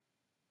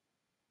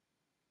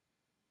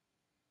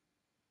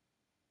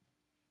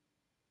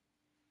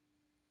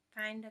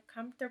Find a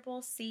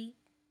comfortable seat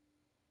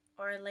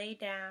or lay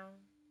down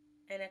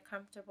in a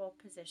comfortable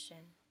position.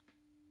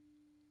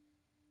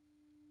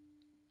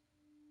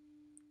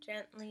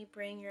 Gently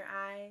bring your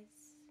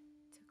eyes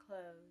to close.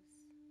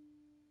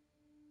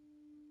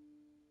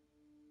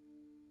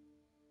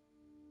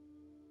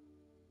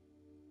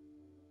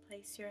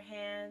 Place your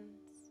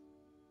hands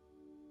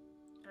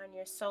on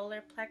your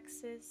solar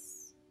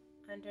plexus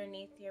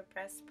underneath your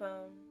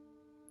breastbone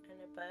and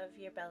above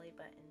your belly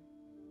button.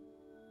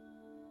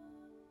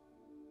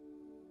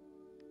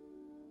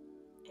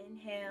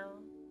 Inhale,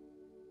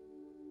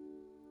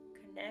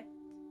 connect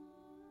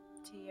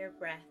to your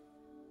breath.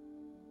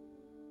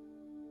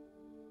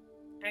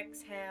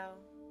 Exhale,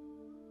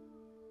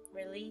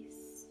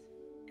 release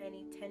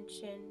any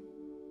tension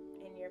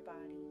in your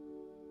body.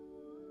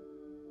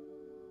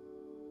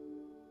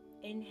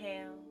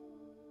 Inhale,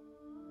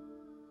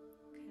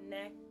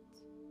 connect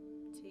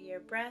to your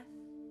breath.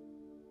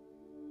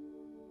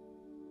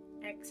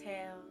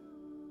 Exhale,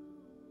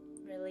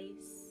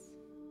 release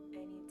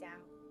any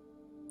doubt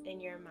in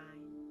your mind.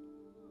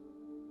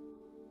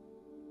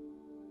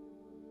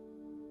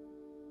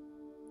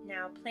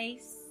 Now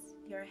place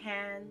your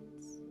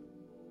hands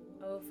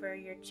over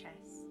your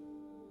chest.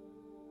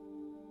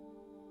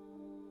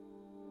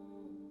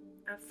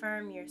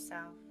 Affirm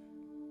yourself.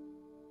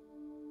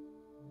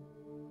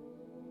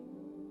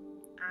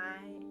 I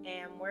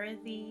am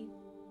worthy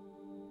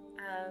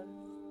of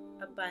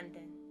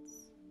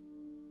abundance.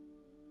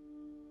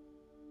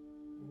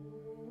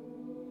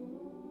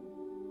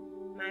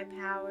 My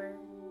power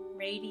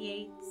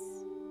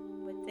radiates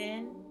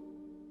within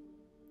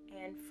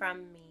and from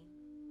me.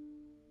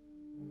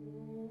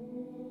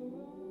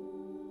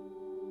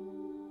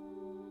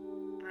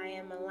 I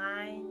am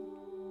aligned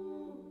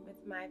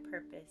with my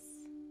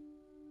purpose.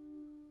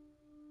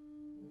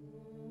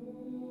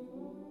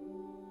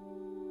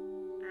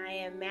 I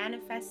am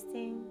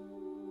manifesting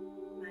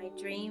my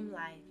dream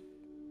life.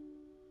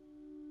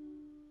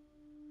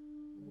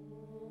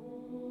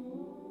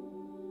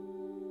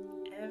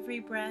 Every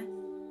breath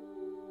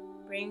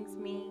brings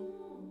me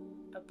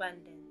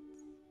abundance.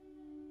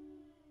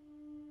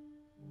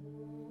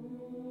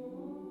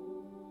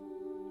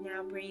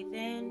 Now breathe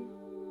in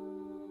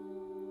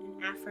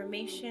an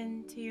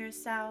affirmation to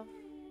yourself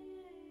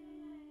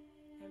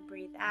and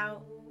breathe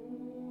out.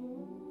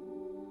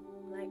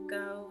 Let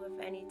go of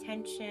any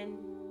tension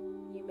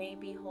you may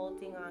be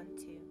holding on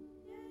to.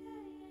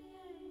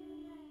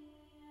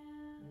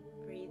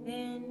 Breathe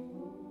in,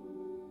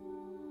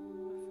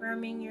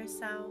 affirming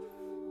yourself.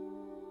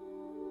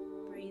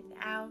 Breathe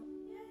out,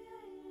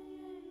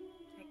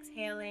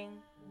 exhaling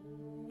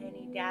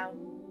any doubt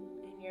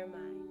in your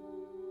mind.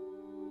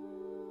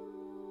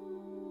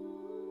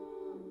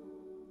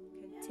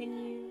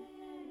 Continue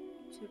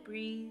to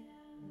breathe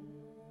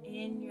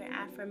in your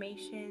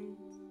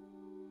affirmations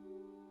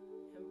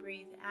and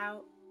breathe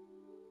out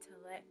to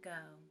let go.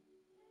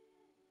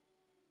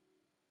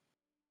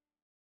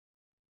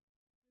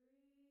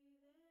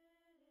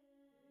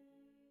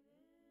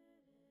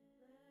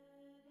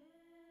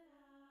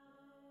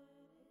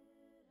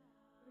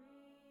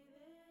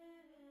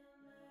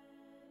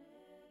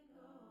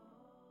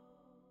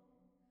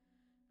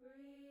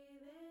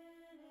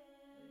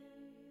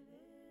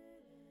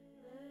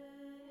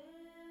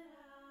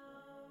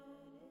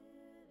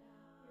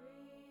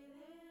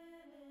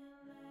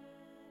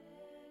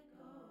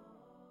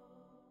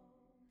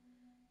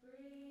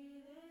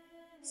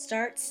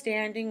 Start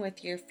standing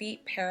with your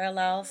feet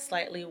parallel,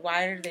 slightly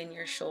wider than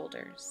your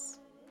shoulders.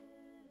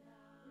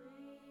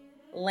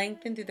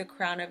 Lengthen through the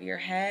crown of your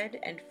head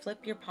and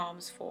flip your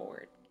palms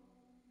forward.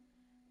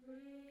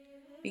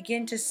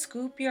 Begin to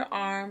scoop your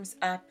arms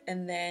up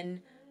and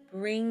then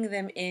bring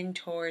them in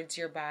towards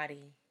your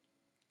body.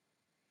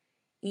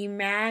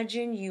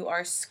 Imagine you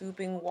are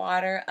scooping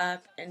water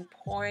up and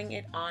pouring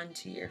it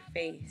onto your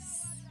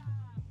face.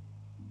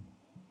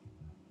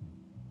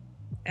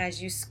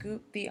 As you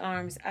scoop the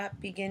arms up,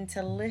 begin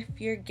to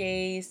lift your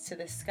gaze to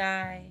the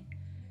sky,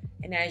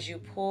 and as you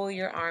pull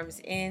your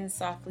arms in,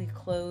 softly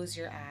close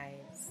your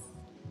eyes.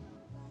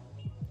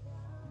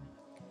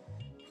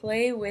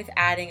 Play with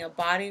adding a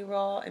body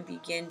roll and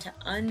begin to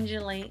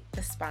undulate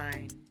the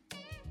spine.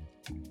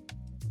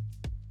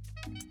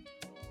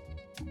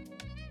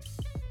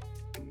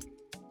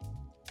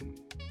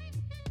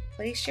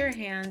 Place your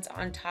hands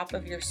on top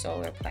of your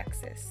solar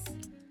plexus,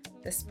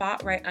 the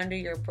spot right under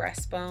your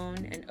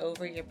breastbone and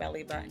over your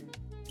belly button.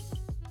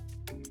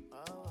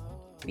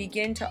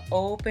 Begin to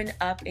open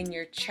up in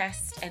your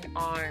chest and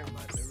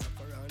arms.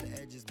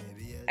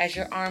 As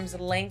your arms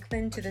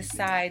lengthen to the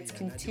sides,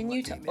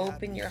 continue to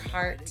open your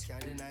heart.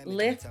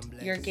 Lift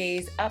your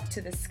gaze up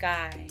to the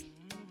sky.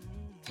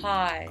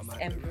 Pause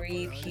and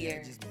breathe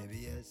here.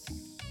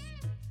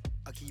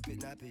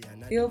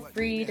 Feel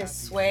free to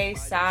sway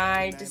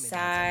side to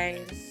side.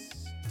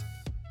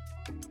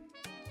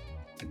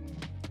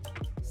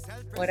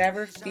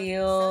 Whatever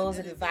feels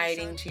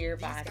inviting to your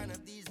body.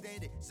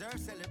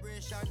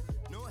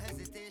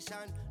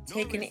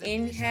 Take an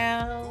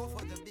inhale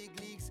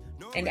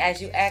And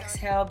as you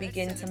exhale,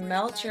 begin to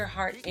melt your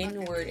heart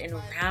inward and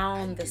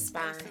round the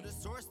spine.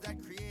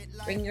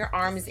 Bring your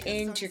arms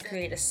in to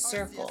create a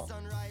circle.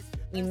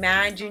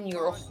 Imagine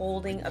you're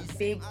holding a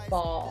big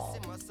ball.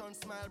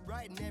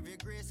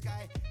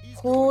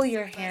 Pull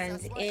your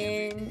hands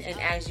in, and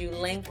as you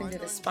lengthen to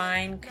the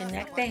spine,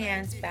 connect the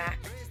hands back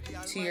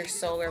to your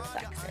solar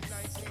plexus.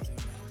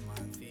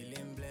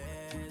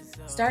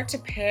 Start to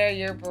pair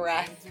your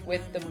breath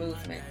with the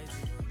movement.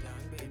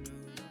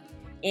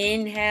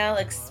 Inhale,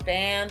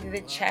 expand through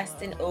the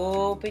chest and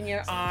open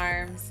your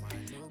arms.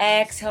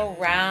 Exhale,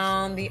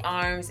 round the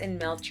arms and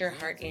melt your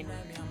heart inward.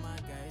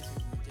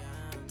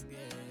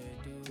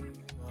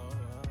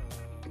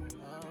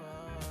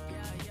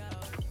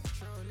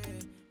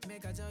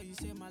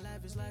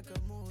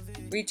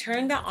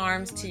 Return the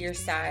arms to your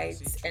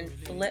sides and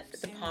flip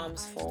the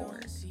palms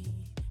forward.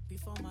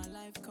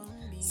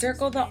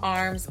 Circle the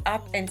arms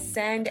up and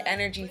send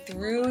energy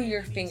through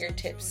your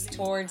fingertips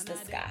towards the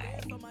sky.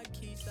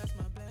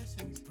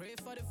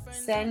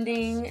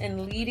 Sending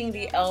and leading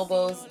the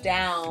elbows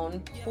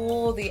down,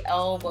 pull the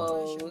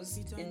elbows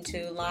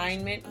into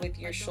alignment with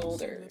your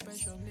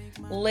shoulders.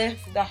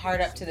 Lift the heart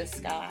up to the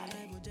sky.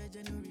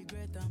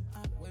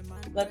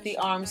 Let the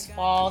arms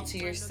fall to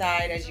your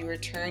side as you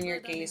return your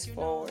gaze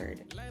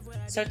forward.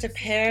 Start to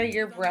pair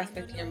your breath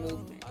with your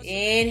movement.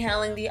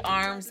 Inhaling the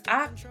arms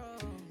up.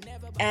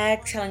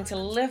 Exhaling to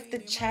lift the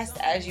chest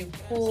as you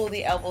pull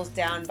the elbows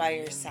down by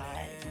your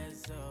side.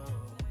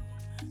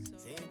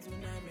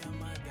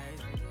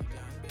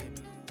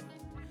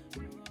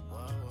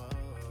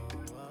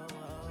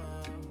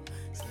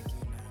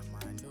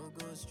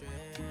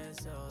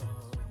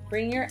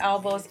 Bring your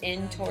elbows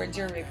in towards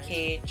your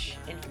ribcage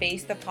and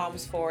face the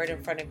palms forward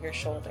in front of your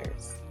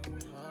shoulders.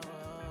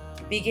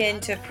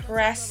 Begin to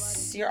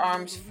press your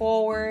arms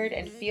forward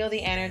and feel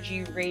the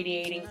energy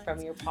radiating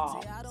from your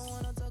palms.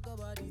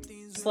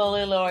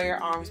 Slowly lower your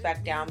arms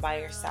back down by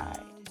your side.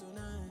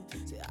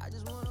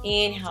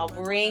 Inhale,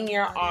 bring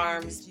your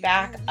arms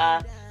back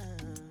up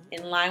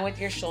in line with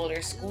your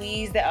shoulders.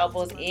 Squeeze the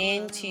elbows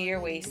into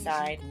your waist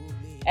side.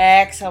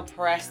 Exhale,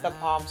 press the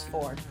palms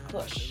forward.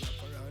 Push.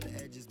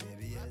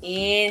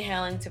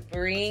 Inhaling to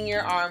bring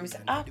your arms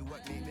up.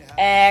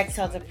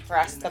 Exhale to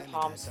press the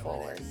palms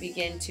forward.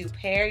 Begin to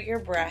pair your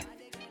breath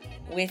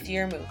with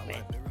your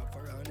movement.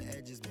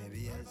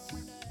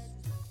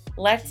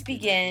 Let's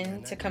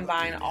begin to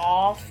combine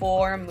all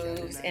 4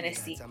 moves in a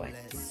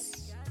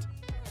sequence.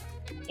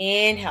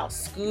 Inhale,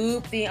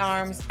 scoop the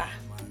arms up.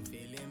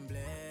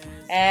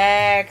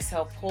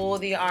 Exhale, pull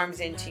the arms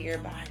into your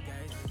body.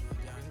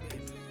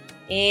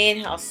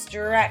 Inhale,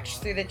 stretch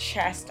through the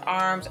chest,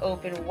 arms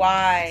open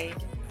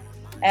wide.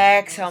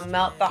 Exhale,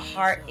 melt the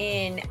heart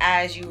in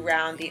as you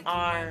round the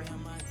arms.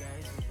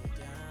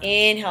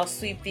 Inhale,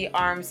 sweep the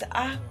arms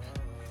up.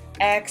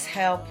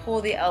 Exhale,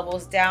 pull the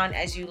elbows down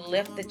as you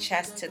lift the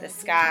chest to the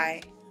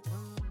sky.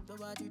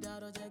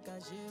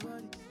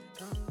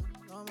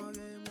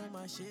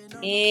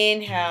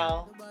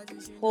 Inhale,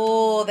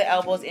 pull the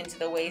elbows into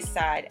the waist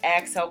side.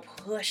 Exhale,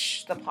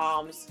 push the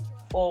palms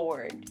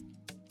forward.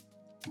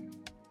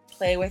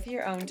 Play with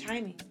your own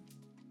timing.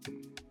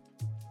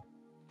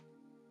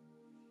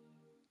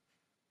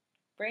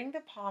 Bring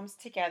the palms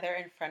together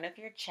in front of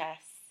your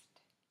chest.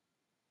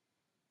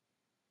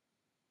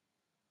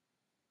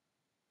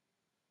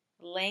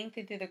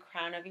 Lengthen through the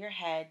crown of your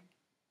head.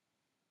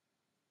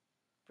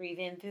 Breathe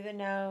in through the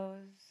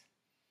nose.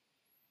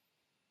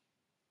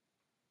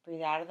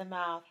 Breathe out of the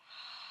mouth.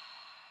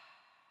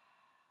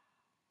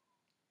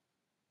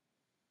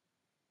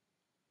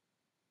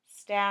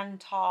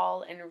 Stand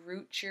tall and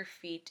root your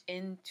feet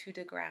into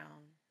the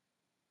ground.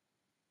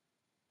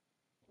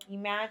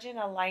 Imagine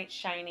a light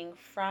shining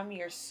from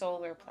your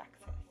solar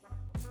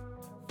plexus.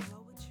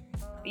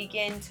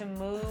 Begin to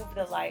move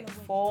the light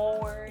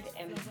forward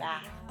and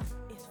back.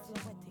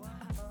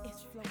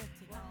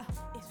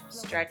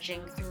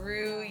 Stretching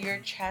through your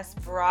chest,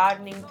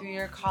 broadening through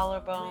your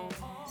collarbones,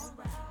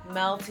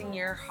 melting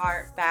your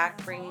heart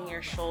back, bringing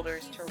your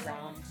shoulders to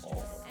round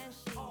forward.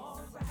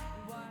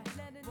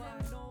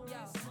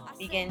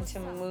 Begin to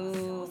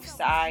move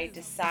side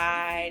to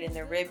side in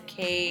the rib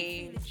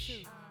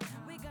cage.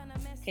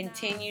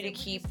 Continue to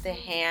keep the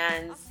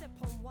hands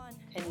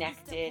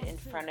connected in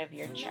front of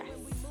your chest.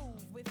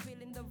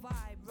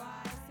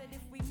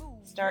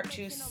 Start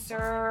to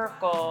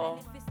circle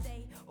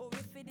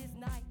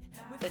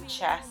the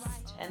chest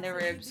and the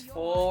ribs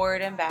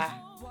forward and back,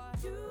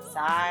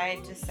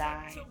 side to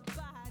side.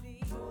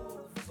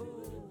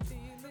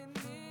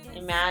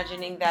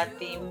 Imagining that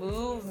the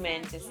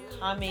movement is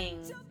coming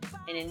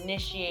and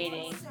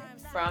initiating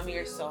from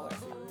your solar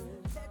plexus.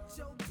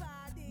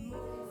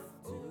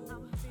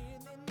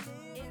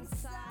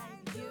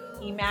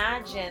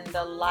 Imagine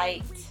the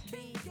light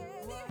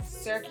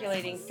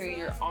circulating through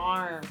your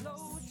arms,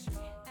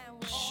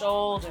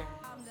 shoulders,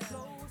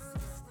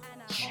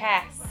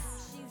 chest,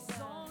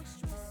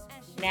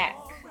 neck,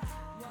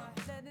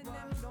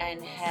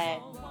 and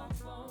head.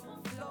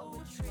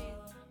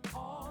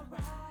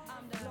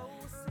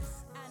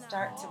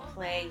 Start to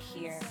play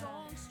here.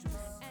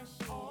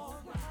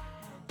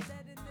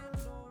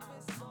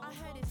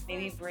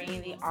 Maybe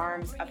bringing the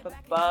arms up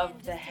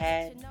above the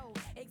head.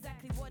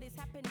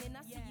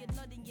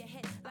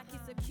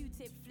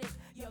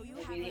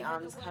 Maybe the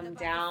arms come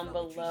down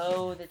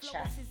below the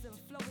chest.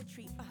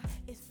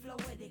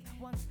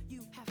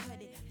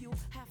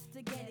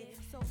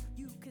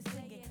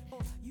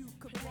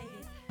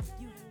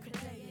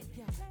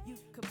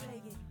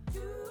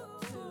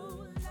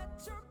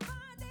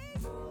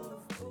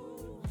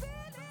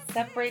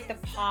 Separate the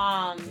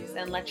palms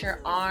and let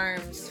your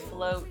arms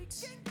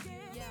float.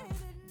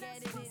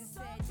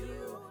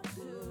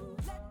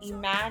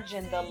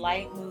 Imagine the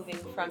light moving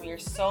from your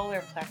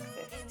solar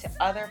plexus to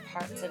other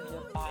parts of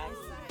your body.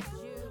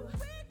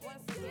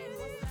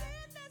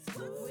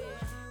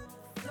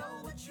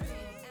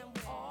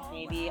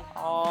 Maybe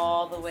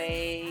all the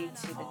way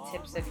to the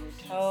tips of your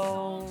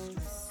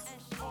toes,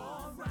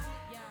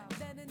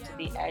 to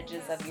the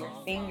edges of your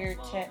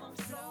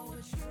fingertips.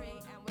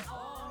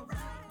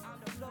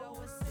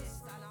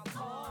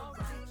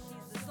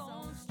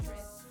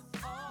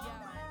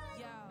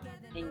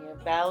 In your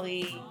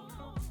belly,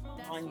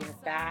 on your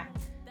back.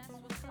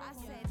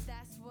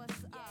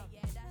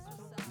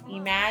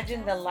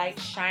 Imagine the light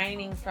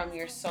shining from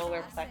your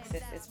solar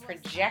plexus is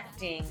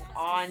projecting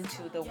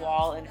onto the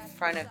wall in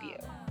front of you.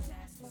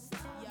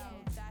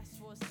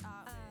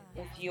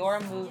 With your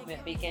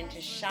movement, begin to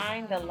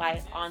shine the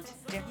light onto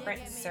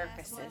different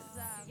surfaces.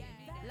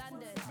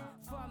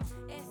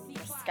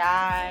 The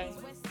sky,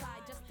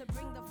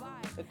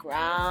 the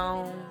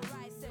ground.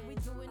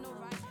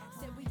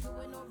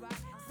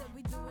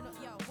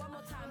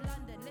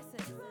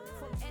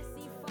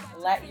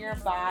 Let your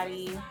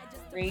body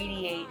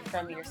radiate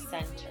from your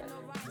center.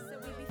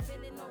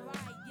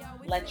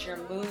 Let your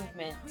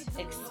movement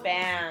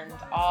expand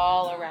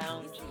all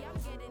around you.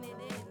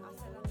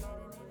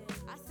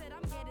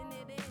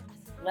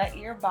 Let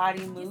your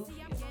body move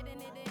you.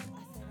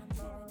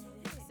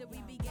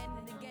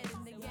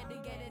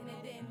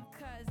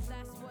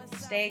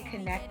 Stay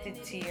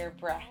connected to your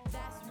breath.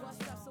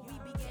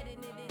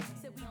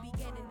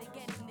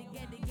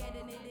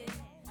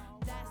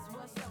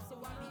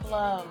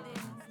 Flow.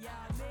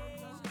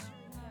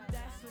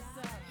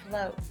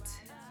 Float.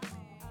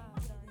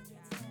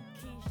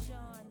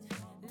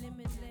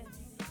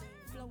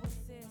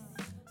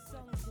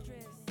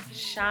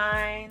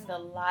 Shine the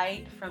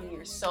light from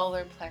your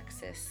solar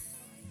plexus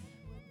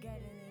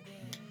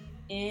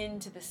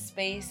into the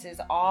spaces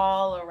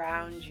all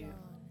around you.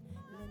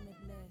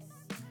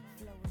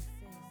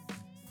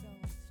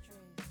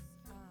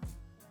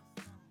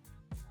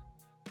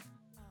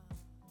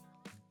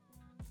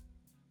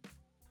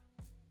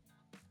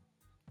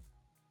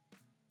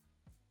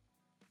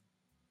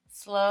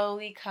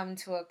 Slowly come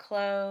to a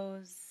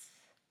close.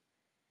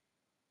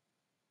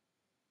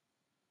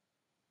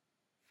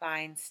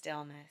 Find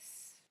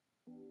stillness.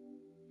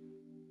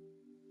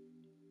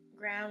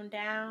 Ground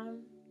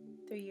down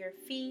through your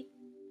feet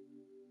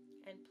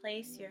and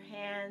place your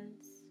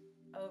hands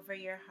over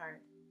your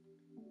heart.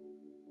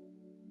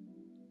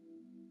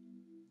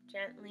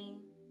 Gently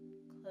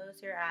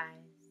close your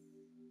eyes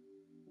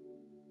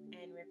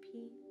and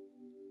repeat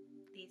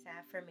these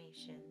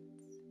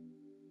affirmations.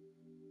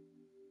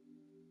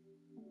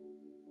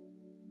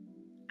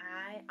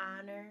 I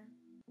honor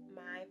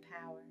my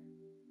power.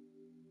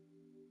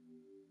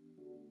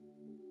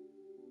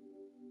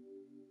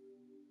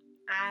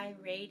 I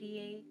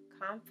radiate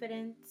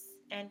confidence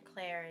and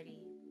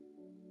clarity.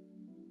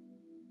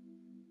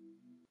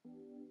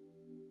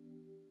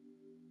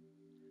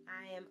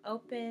 I am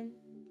open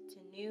to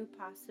new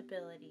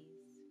possibilities.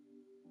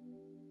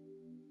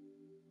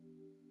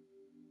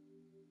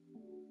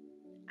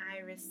 I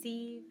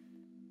receive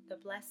the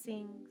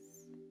blessings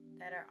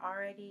that are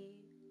already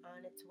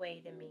on its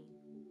way to me.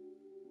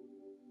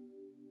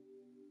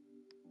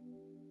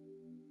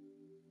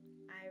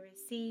 I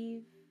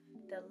receive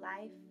the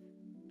life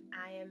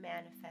I am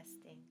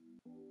manifesting.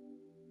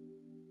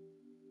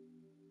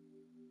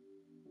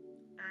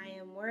 I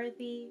am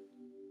worthy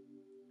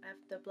of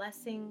the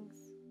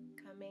blessings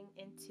coming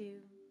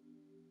into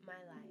my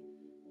life.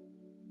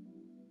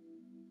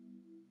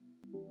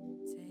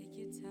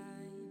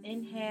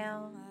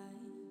 Inhale,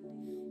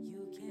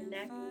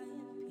 connect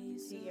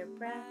to your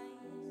breath.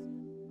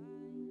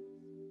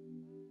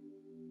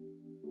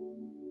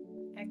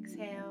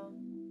 Exhale,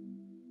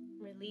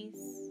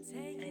 release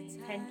any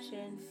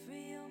tension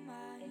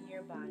in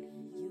your body.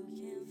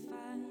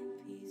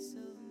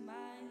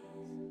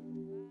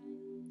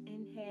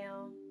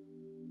 Inhale,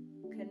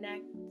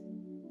 connect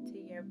to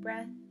your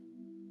breath.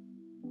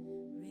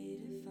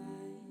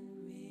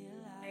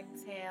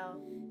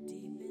 Exhale,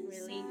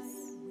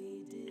 release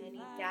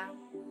any doubt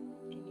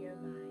in your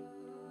mind.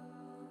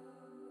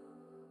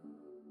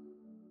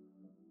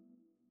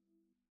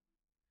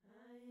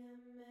 I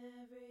am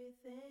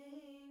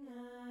everything I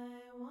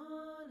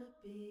want to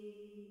be.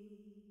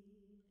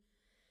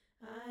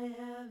 I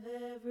have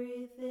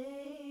everything